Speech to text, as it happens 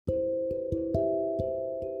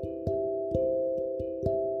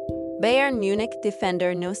Bayern Munich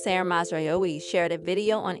defender Noussair Mazraoui shared a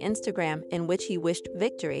video on Instagram in which he wished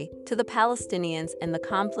victory to the Palestinians in the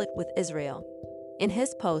conflict with Israel. In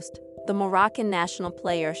his post, the Moroccan national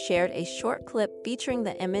player shared a short clip featuring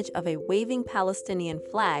the image of a waving Palestinian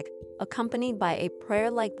flag, accompanied by a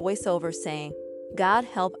prayer-like voiceover saying, "God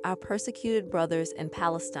help our persecuted brothers in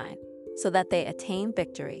Palestine, so that they attain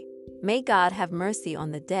victory. May God have mercy on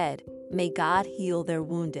the dead, may God heal their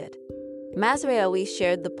wounded." Mazraoui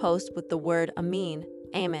shared the post with the word Amin,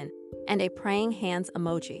 Amen, and a praying hands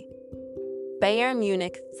emoji. Bayern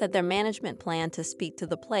Munich said their management planned to speak to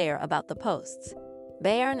the player about the posts.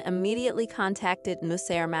 Bayern immediately contacted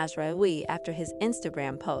Noussair Mazraoui after his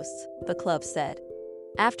Instagram posts, the club said.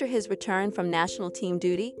 After his return from national team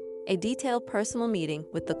duty, a detailed personal meeting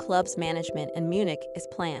with the club's management in Munich is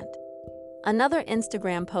planned. Another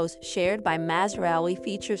Instagram post shared by Mazraoui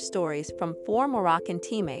features stories from 4 Moroccan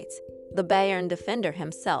teammates, the Bayern defender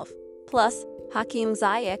himself, plus Hakim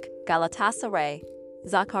Ziyech, Galatasaray,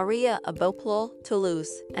 Zakaria Aboukhlal,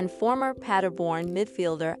 Toulouse, and former Paderborn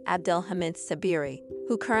midfielder Abdelhamid Sabiri,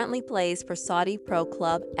 who currently plays for Saudi pro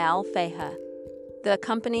club Al Fayha. The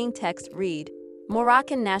accompanying text read,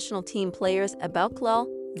 Moroccan national team players Aboukhlal,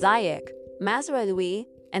 Ziyech, Mazraoui,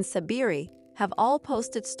 and Sabiri have all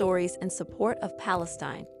posted stories in support of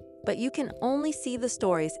Palestine, but you can only see the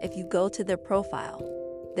stories if you go to their profile.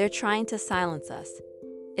 They're trying to silence us.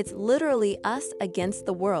 It's literally us against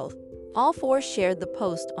the world. All 4 shared the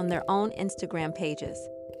post on their own Instagram pages.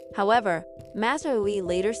 However, Mazraoui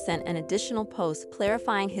later sent an additional post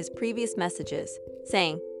clarifying his previous messages,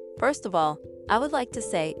 saying, "First of all, I would like to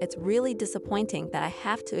say it's really disappointing that I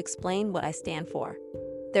have to explain what I stand for.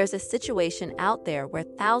 There's a situation out there where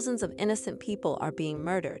thousands of innocent people are being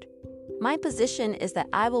murdered. My position is that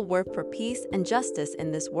I will work for peace and justice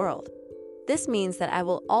in this world. This means that I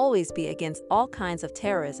will always be against all kinds of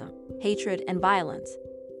terrorism, hatred, and violence.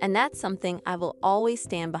 And that's something I will always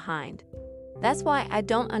stand behind. That's why I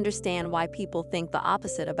don't understand why people think the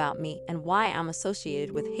opposite about me and why I'm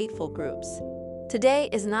associated with hateful groups. Today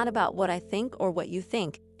is not about what I think or what you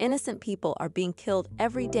think. Innocent people are being killed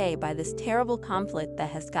every day by this terrible conflict that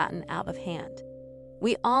has gotten out of hand.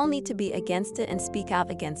 We all need to be against it and speak out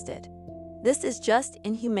against it. This is just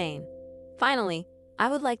inhumane. Finally, I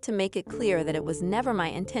would like to make it clear that it was never my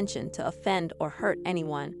intention to offend or hurt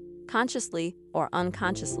anyone, consciously or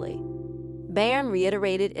unconsciously." Bayern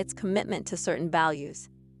reiterated its commitment to certain values,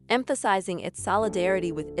 emphasizing its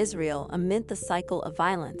solidarity with Israel amid the cycle of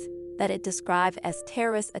violence that it described as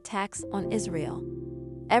terrorist attacks on Israel.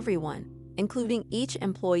 Everyone, including each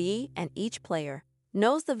employee and each player,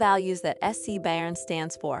 knows the values that SC Bayern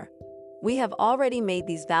stands for. We have already made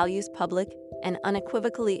these values public and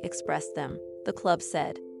unequivocally expressed them, the club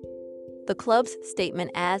said. The club's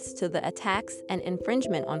statement adds to the attacks and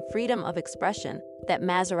infringement on freedom of expression that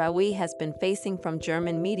Mazraoui has been facing from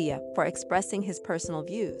German media for expressing his personal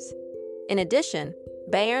views. In addition,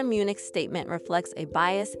 Bayern Munich's statement reflects a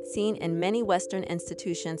bias seen in many Western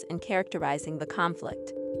institutions in characterizing the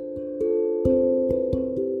conflict.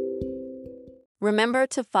 Remember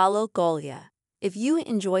to follow Golia. If you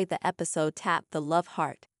enjoyed the episode, tap the love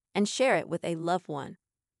heart and share it with a loved one.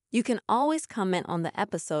 You can always comment on the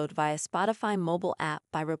episode via Spotify mobile app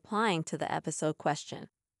by replying to the episode question.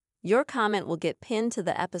 Your comment will get pinned to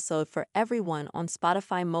the episode for everyone on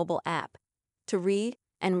Spotify mobile app to read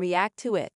and react to it.